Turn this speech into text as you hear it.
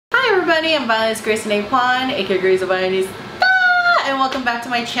everybody, I'm Violinist Kwon, aka Grace the Violinista, and welcome back to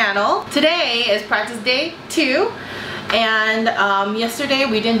my channel. Today is practice day 2, and yesterday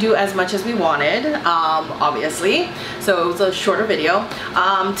we didn't do as much as we wanted, obviously, so it was a shorter video.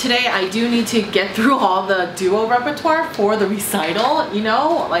 Today I do need to get through all the duo repertoire for the recital, you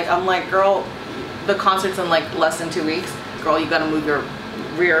know, like I'm like, girl, the concert's in like less than 2 weeks. Girl, you gotta move your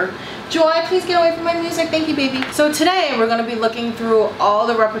rear. Joy, please get away from my music. Thank you, baby. So today we're going to be looking through all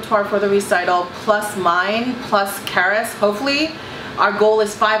the repertoire for the recital, plus mine, plus Kara's. Hopefully, our goal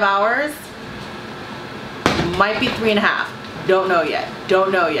is 5 hours. Might be 3.5. Don't know yet.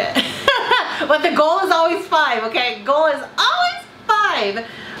 Don't know yet. But the goal is always 5, okay? Goal is always 5.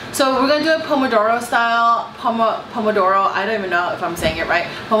 So we're going to do a Pomodoro style. Pomodoro, I don't even know if I'm saying it right.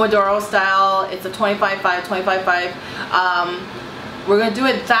 Pomodoro style. It's a 25-5, 25-5. We're gonna do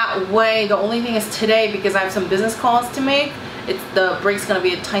it that way. The only thing is today, because I have some business calls to make, the break's gonna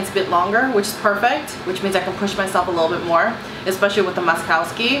be a tiny bit longer, which is perfect, which means I can push myself a little bit more, especially with the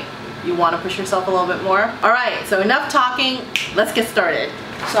Moskowski. You want to push yourself a little bit more. All right, so enough talking, let's get started.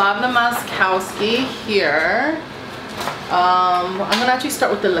 So I have the Moskowski here. I'm gonna actually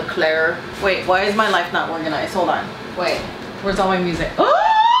start with the Leclair. Wait, why is my life not organized? Hold on. Wait, where's all my music?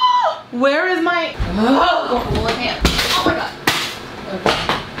 Oh! Where is my... Oh, hold on, hand. Oh my god. Okay.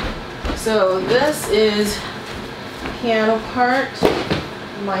 So this is piano part,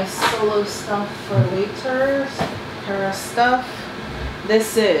 my solo stuff for later, Kara stuff.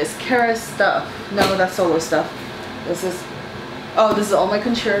 This is Kara stuff. No, that's solo stuff. This is, oh, this is all my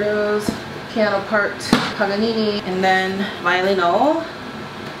concertos, piano part, Paganini, and then violino.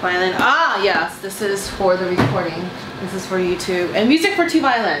 Violin, ah yes, this is for the recording. This is for YouTube. And music for 2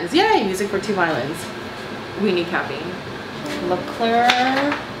 violins. Yay, music for 2 violins. We need caffeine.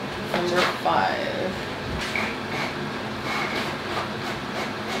 Leclair number 5.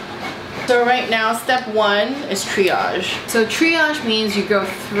 So right now step 1 is triage. So triage means you go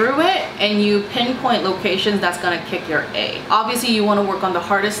through it and you pinpoint locations that's going to kick your A. Obviously you want to work on the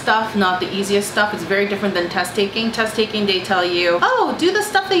hardest stuff, not the easiest stuff. It's very different than test taking. Test taking, they tell you, oh, do the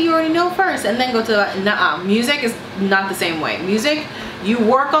stuff that you already know first and then go to the, nuh-uh. Music is not the same way. Music, you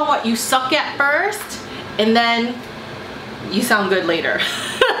work on what you suck at first and then you sound good later.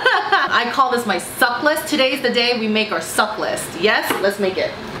 I call this my suck list. Today's the day we make our suck list. Yes, let's make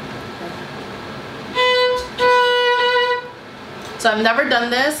it. So I've never done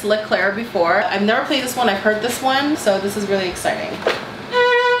this Leclair before. I've never played this one. I've heard this one, so this is really exciting.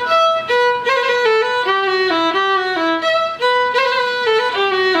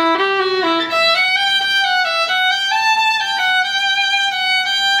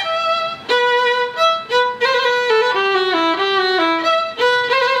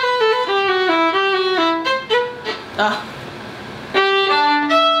 Ah.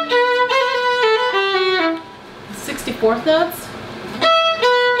 64th notes.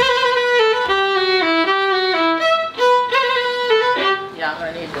 Yeah, I'm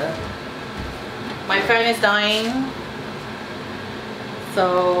gonna need the... My phone is dying,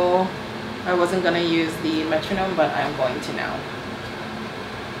 so I wasn't gonna use the metronome, but I'm going to now.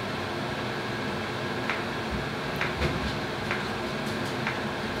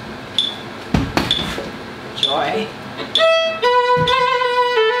 Joy.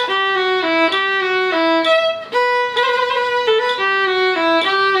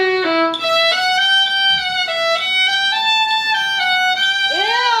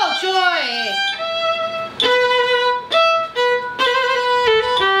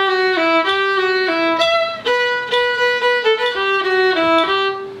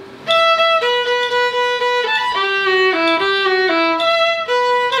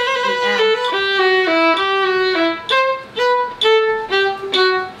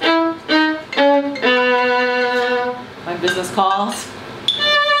 Business calls.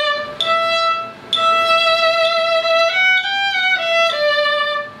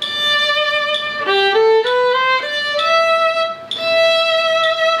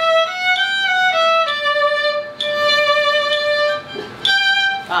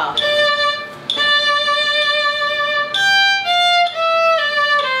 Wow.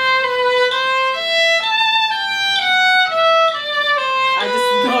 I just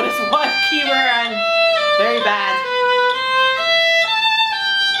noticed one key where I'm very bad.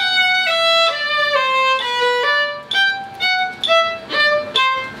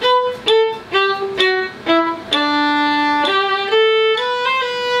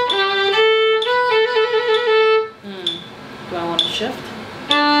 Shift?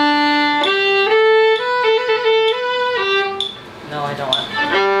 No, I don't want.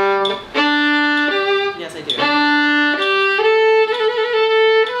 Yes, I do.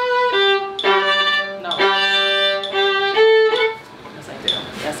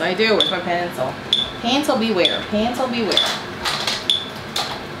 I do. Where's my pencil? Pencil beware. Pencil beware.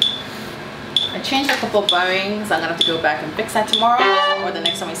 I changed a couple of bowings. I'm gonna have to go back and fix that tomorrow or the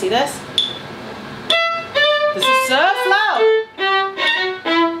next time I see this. This is so slow.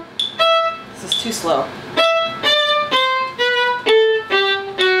 This is too slow.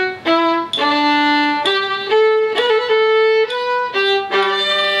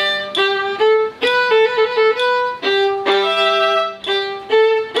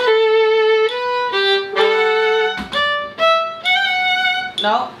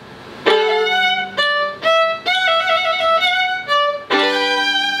 No.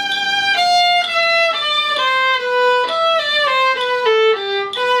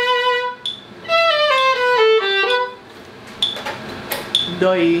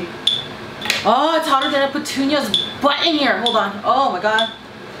 Doi. Oh, it's harder than a Petunia's butt in here. Hold on. Oh my god.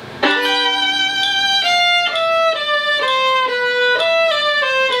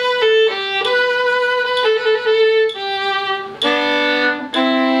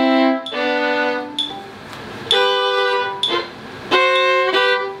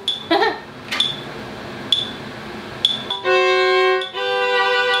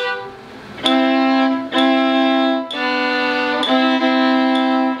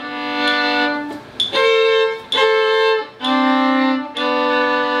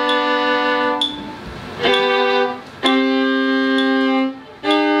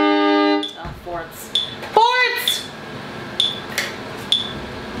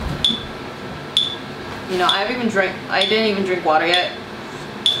 You know, I didn't even drink water yet.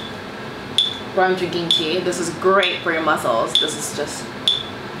 But I'm drinking tea. This is great for your muscles. This is just...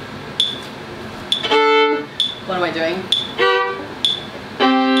 What am I doing?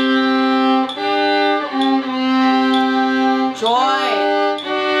 Joy!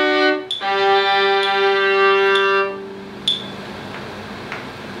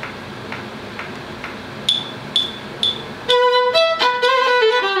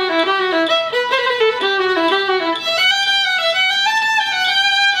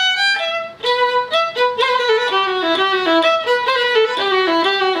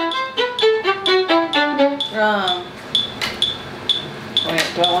 Wait,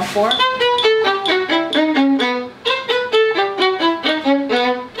 do I want 4?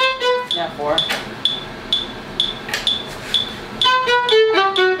 Yeah, 4.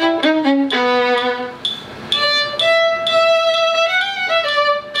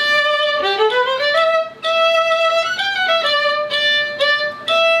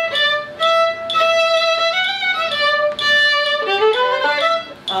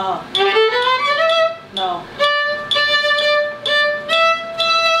 Oh. No.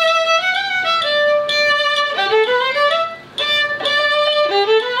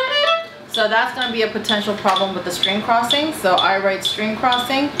 So that's going to be a potential problem with the string crossing. So I write string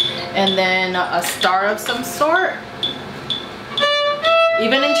crossing and then a star of some sort.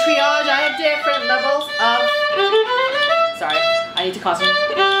 Even in triage, I have different levels of... Sorry, I need to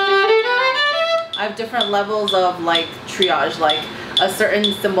concentrate. I have different levels of like triage. Like a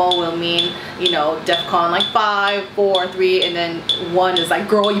certain symbol will mean, you know, DEFCON like 5, 4, 3, and then 1 is like,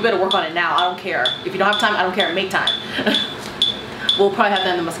 girl, you better work on it now. I don't care. If you don't have time, I don't care. Make time. We'll probably have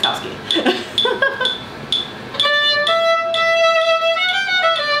that in the Muskowski.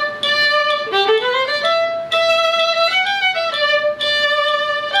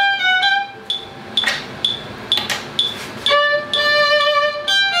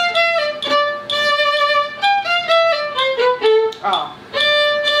 Oh.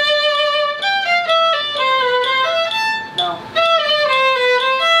 No.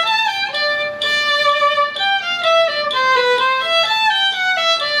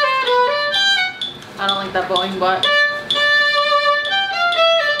 I don't like that bowing, but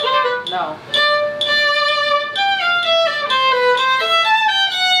no.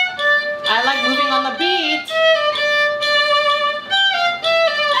 I like moving on the beat.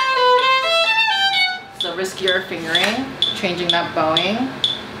 So riskier fingering, changing that bowing.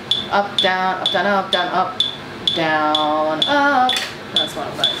 Up, down, up, down, up, down, up, down, up. That's what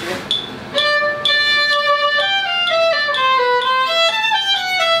I'm going to do.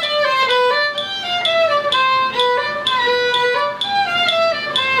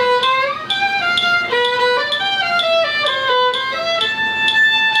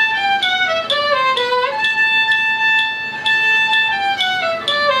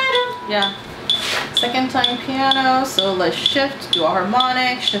 Yeah, second time piano, so let's shift, do a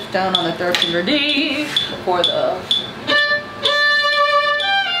harmonic, shift down on the 3rd finger D for the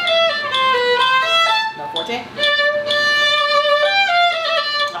no forte.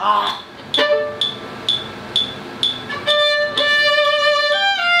 Ah.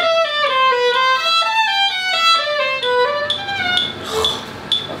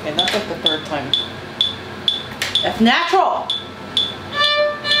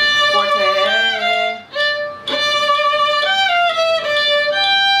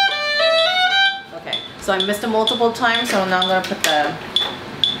 So I missed it multiple times, so now I'm gonna put the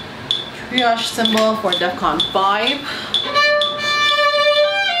triage symbol for DEFCON 5.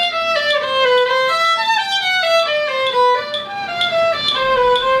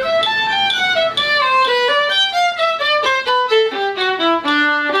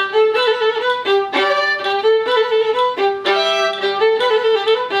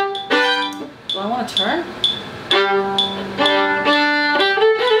 Do I want to turn?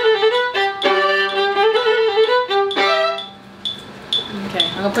 Okay,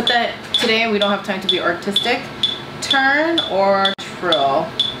 I'm gonna put that today. We don't have time to be artistic. Turn or trill,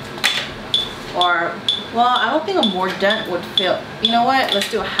 or well, I don't think a mordent would feel. You know what? Let's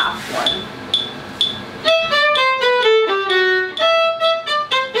do a half one.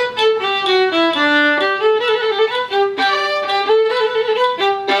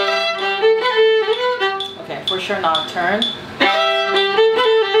 Okay, for sure not turn.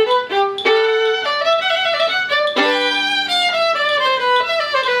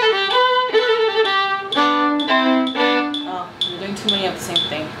 Too many of the same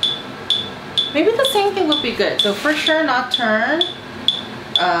thing. Maybe the same thing would be good. So for sure not turn.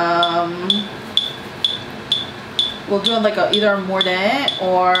 We'll do like either a mordent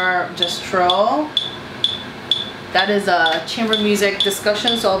or just trill. That is a chamber music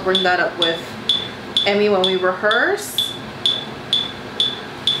discussion, so I'll bring that up with Emmy when we rehearse.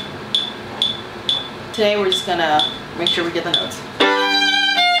 Today we're just gonna make sure we get the notes.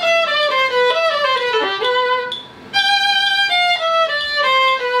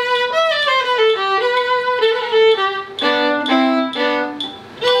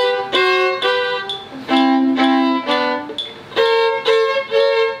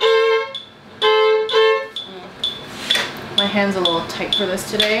 My hand's a little tight for this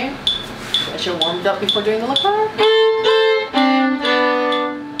today. I should have warmed up before doing the Leclair.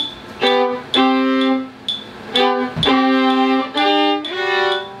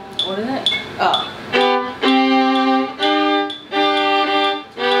 What is it? Oh.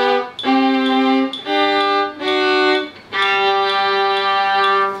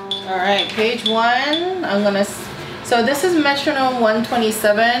 Alright, page 1. I'm gonna. So this is metronome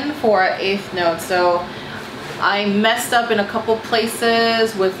 127 for our 8th note. So I messed up in a couple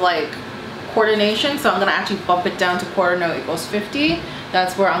places with like coordination, so I'm gonna actually bump it down to quarter note equals 50.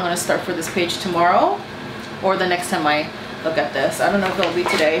 That's where I'm gonna start for this page tomorrow, or the next time I look at this. I don't know if it'll be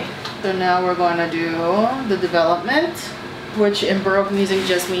today. So now we're going to do the development, which in Baroque music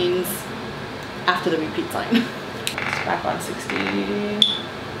just means after the repeat sign. It's back on 60.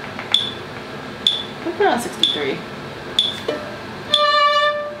 We'll put it on 63.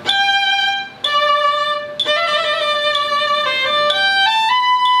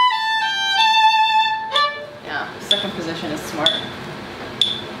 Second position is smart.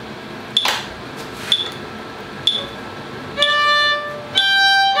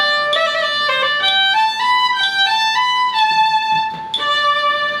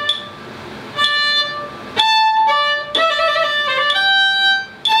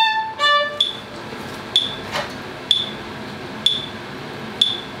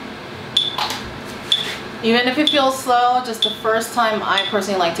 Even if it feels slow, just the first time I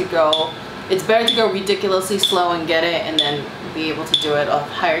personally like to go, it's better to go ridiculously slow and get it and then be able to do it of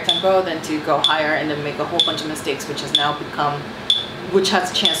higher tempo than to go higher and then make a whole bunch of mistakes, which has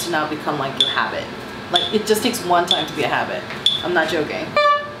a chance to now become like your habit. Like, it just takes one time to be a habit. I'm not joking.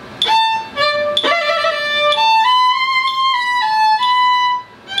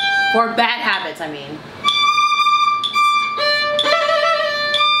 For bad habits, I mean.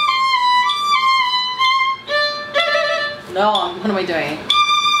 No, what am I doing?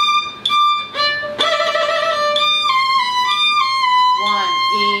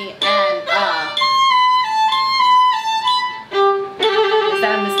 E, and Is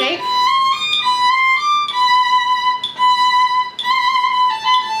that a mistake?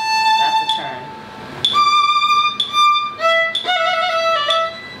 That's a turn.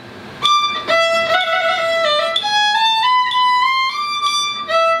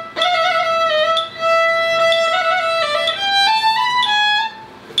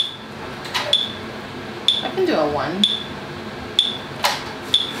 I can do a 1.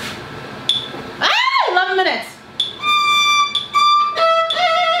 11 minutes.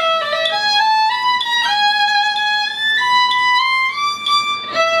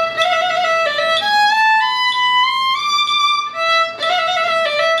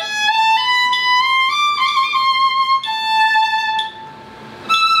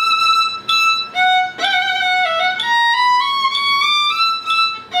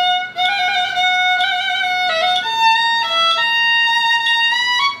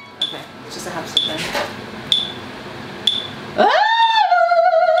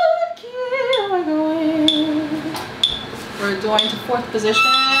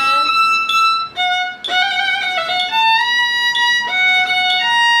 position.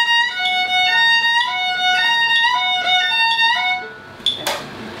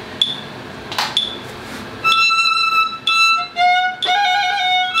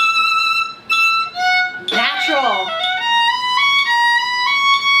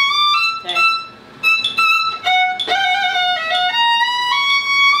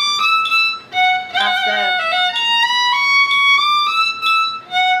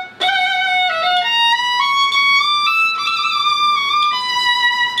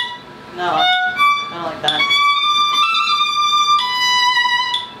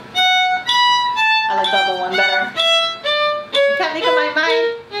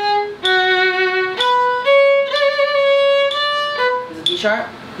 Sharp?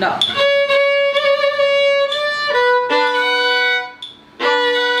 No.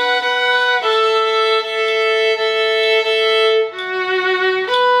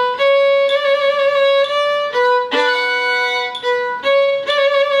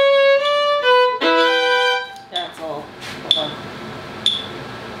 That's all. Hold on.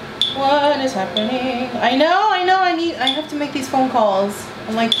 What is happening? I know. I have to make these phone calls.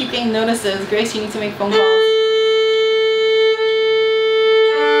 I'm like keep getting notices. Grace, you need to make phone calls.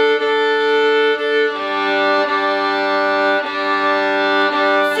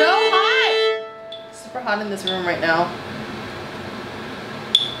 In this room right now.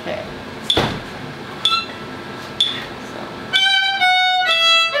 Okay.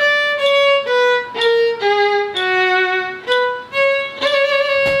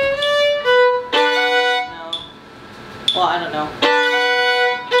 No. Well, I don't know.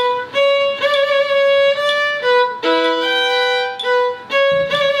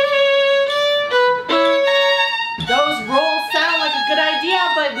 Those rolls sound like a good idea,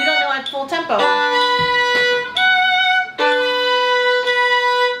 but we don't know at full tempo.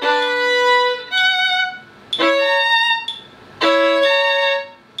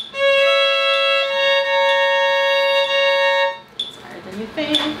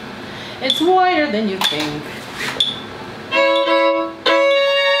 It's wider than you think.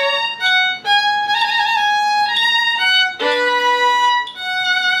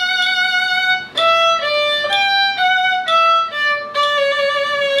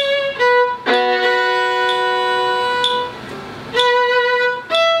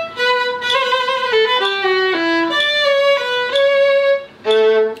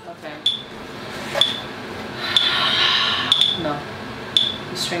 Okay. No.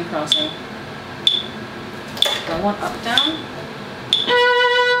 String crossing. Go one up, down.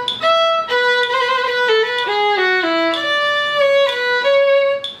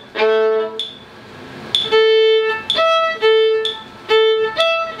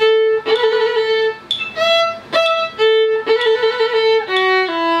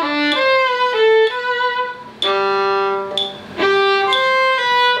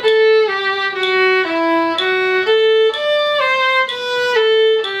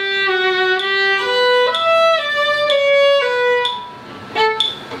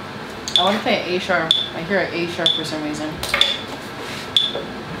 I want to play an A sharp. I hear an A sharp for some reason.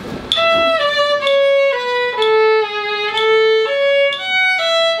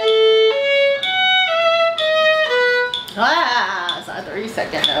 Ah, it's not a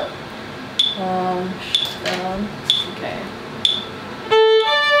 30-second note. Down. Okay.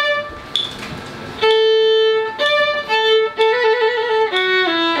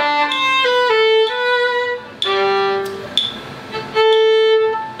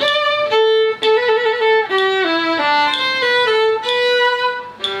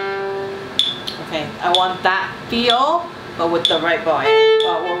 I want that feel, but with the right bowing,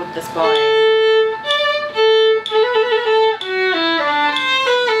 or with this bowing.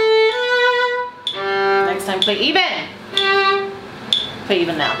 Next time, play even. Play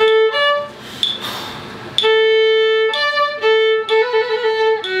even now.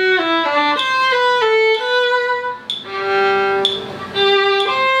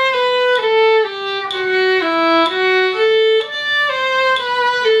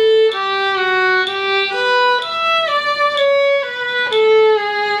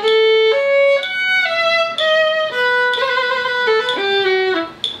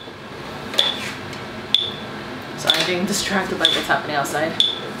 Distracted by what's happening outside.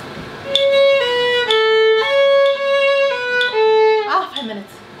 Ah, 5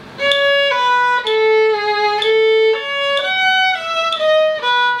 minutes.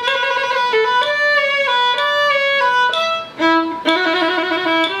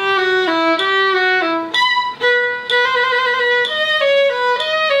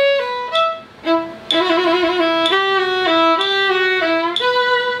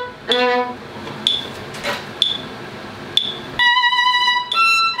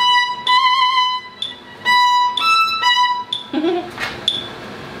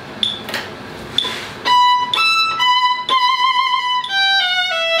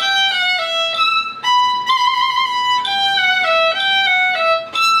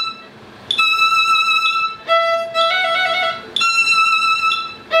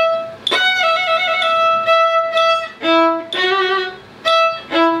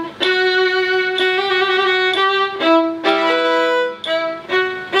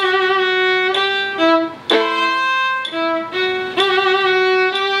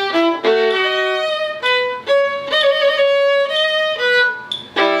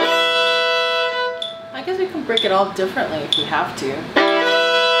 can break it all differently if you have to.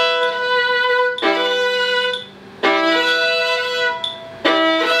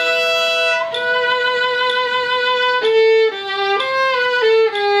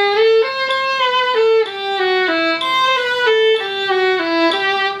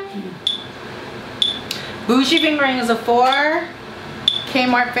 Bougie fingering is a 4,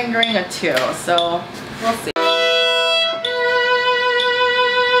 Kmart fingering a 2, so we'll see.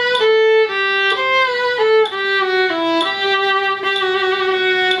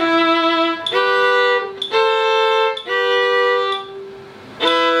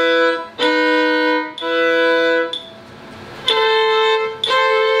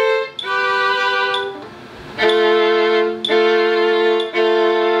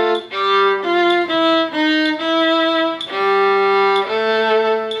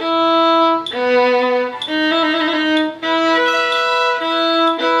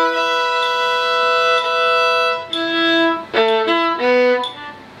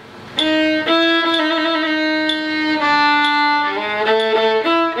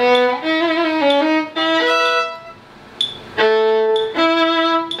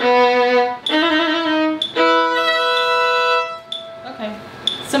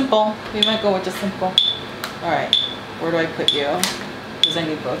 Simple. We might go with just simple. Alright, where do I put you? Because I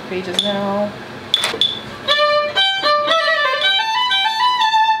need both pages now.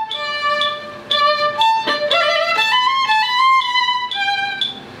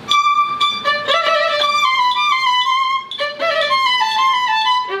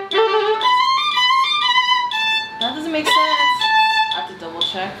 That doesn't make sense. I have to double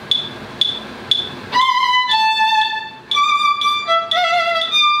check.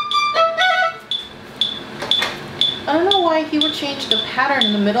 I don't know why he would change the pattern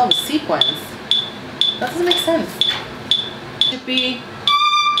in the middle of a sequence. That doesn't make sense. It should be...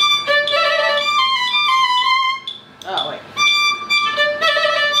 Oh, wait.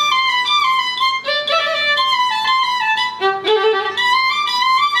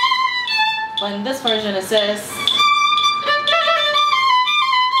 But in this version it says...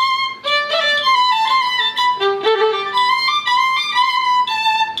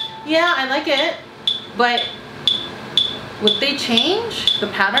 Yeah, I like it, but would they change the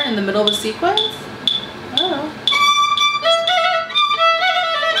pattern in the middle of a sequence? I don't know.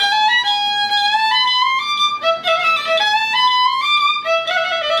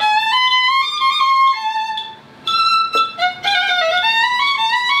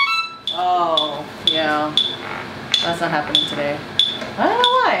 Oh, yeah. That's not happening today. I don't know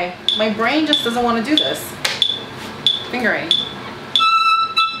why. My brain just doesn't want to do this. Fingering.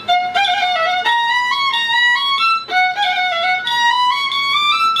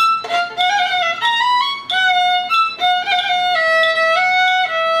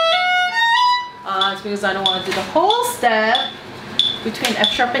 Because I don't want to do the whole step between F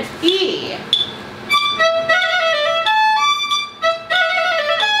sharp and E.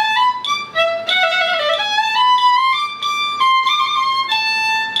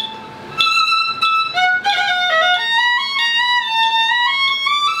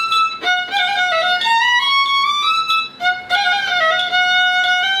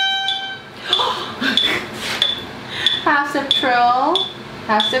 Half step trill.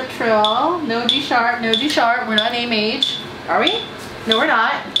 Half step trill, no G sharp, no G sharp. We're not A major, are we? No, we're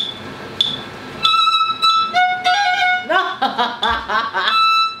not. No.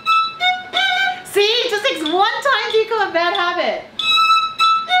 See, it just takes one time to become a bad habit.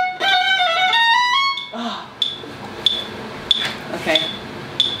 Oh. Okay,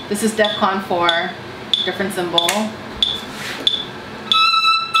 this is DEFCON 4, different symbol.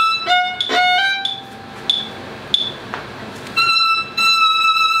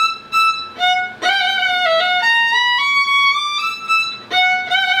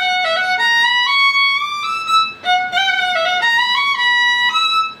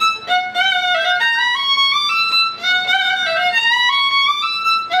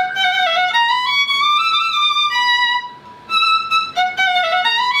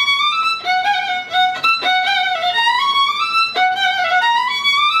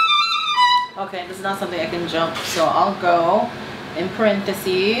 Okay, this is not something I can jump, so I'll go in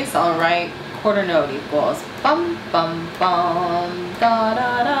parentheses. I'll write quarter note equals bum bum bum da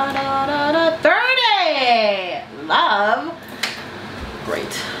da da da da da 30. Love.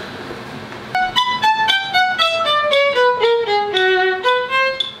 Great.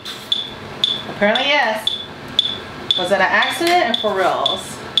 Apparently yes. Was that an accident or for reals?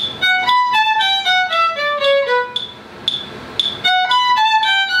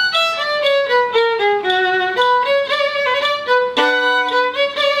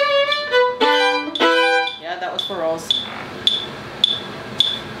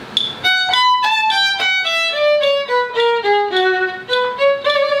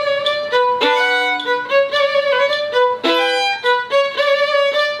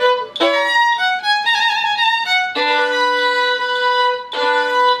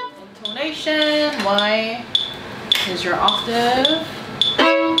 is your octave.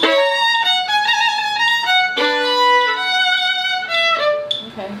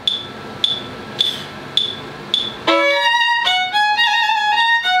 Okay.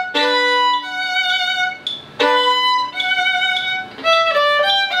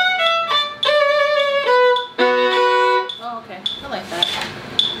 Oh, okay. I like that.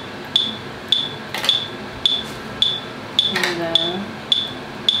 And then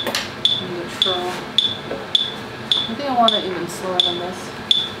neutral. I think I want it even slower than this.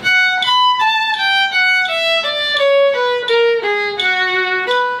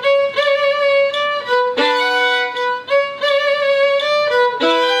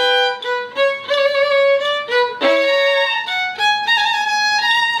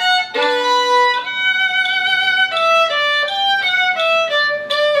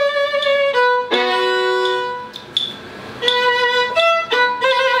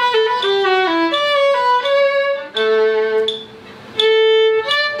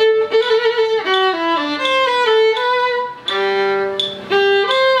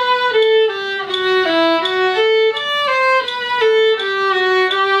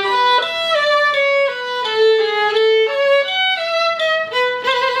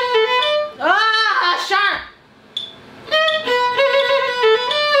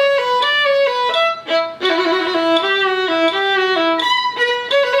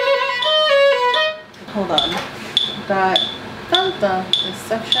 Hold on. That this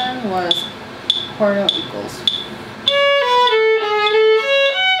section was quarter equals.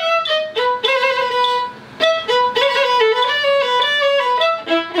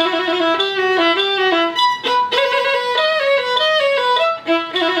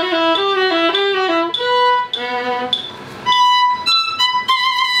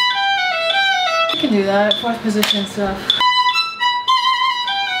 You can do that, fourth position stuff.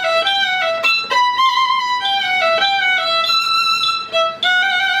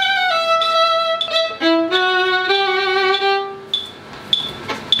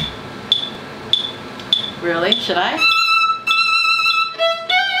 Really? Should I?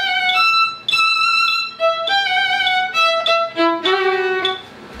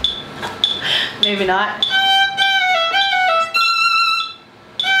 Maybe not.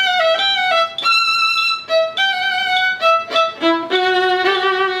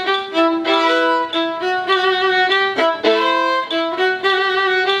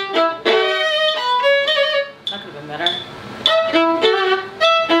 That could have been better.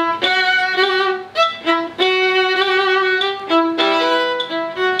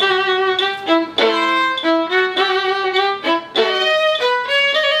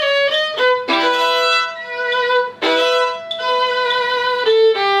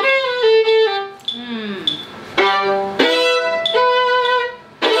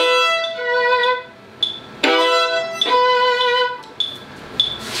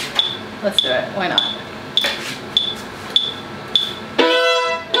 Let's do it. Why not?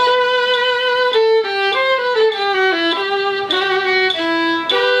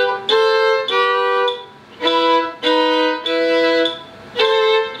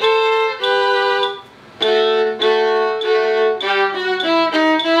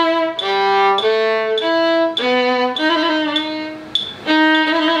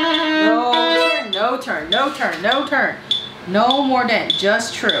 No turn, no turn. No more dent,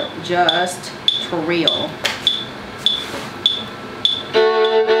 just true, just trill.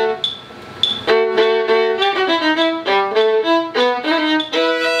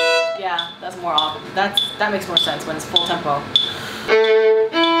 Yeah, that's more off. That makes more sense when it's full tempo.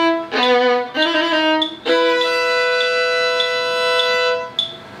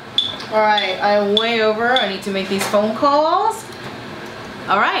 Alright, I'm way over. I need to make these phone calls.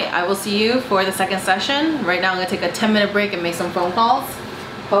 Alright, I will see you for the second session. Right now I'm going to take a 10-minute break and make some phone calls.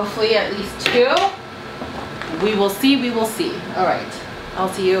 Hopefully at least 2. We will see, we will see. Alright, I'll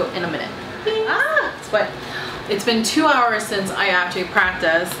see you in a minute. Ah, sweat. It's been 2 hours since I actually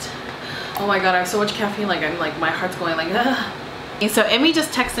practiced. Oh my god, I have so much caffeine, my heart's going like, ugh. So Emmy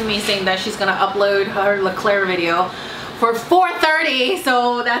just texted me saying that she's going to upload her Leclair video for 4:30,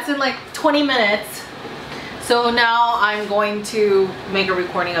 so that's in like 20 minutes. So now I'm going to make a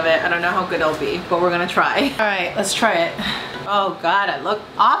recording of it. I don't know how good it'll be, but we're gonna try. All right, let's try it. Oh God, I look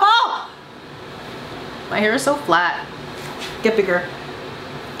awful. My hair is so flat. Get bigger,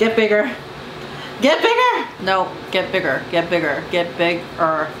 get bigger, get bigger. No, get bigger, get bigger, get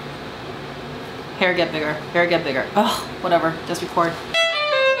bigger. Hair get bigger, hair get bigger. Oh, whatever, just record.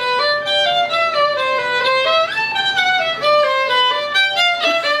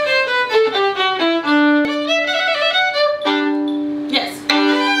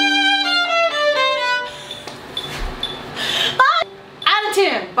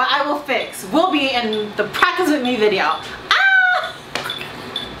 the practice with me video. Ah!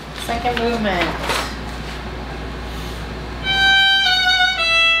 Second movement.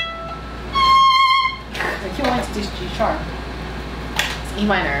 I keep wanting to do G sharp. It's E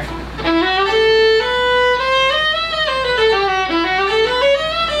minor.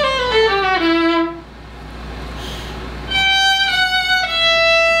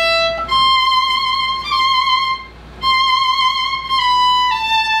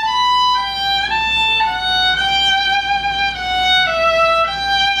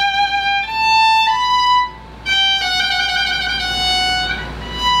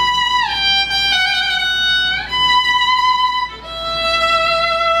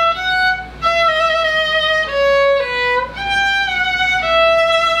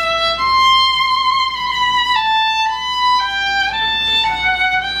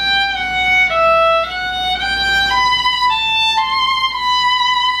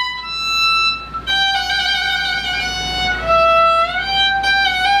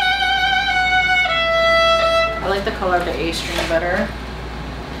 The color of the A string better.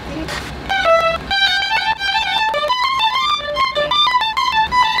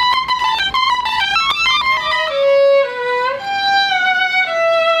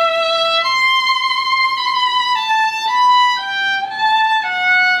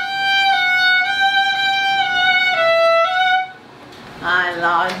 I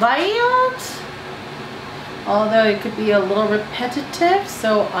love it. Although it could be a little repetitive,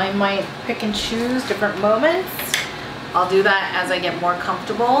 so I might pick and choose different moments. I'll do that as I get more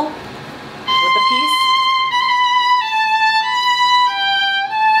comfortable with the piece.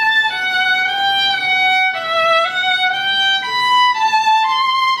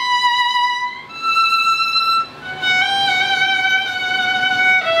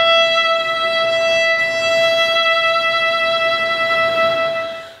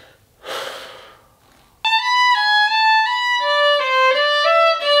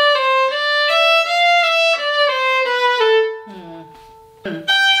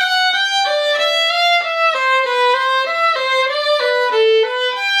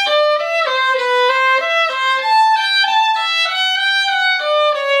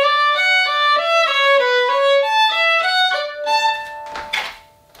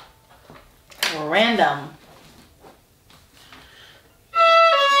 Random.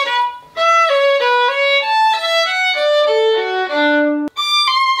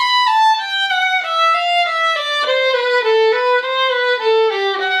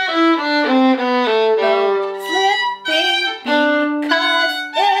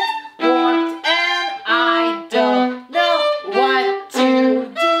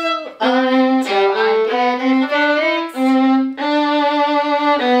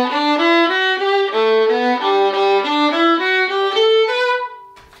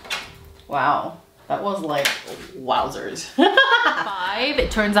 Wow, that was like wowzers. 5,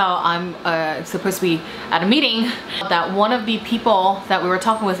 it turns out I'm supposed to be at a meeting that one of the people that we were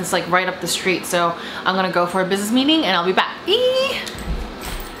talking with is like right up the street. So I'm gonna go for a business meeting and I'll be back.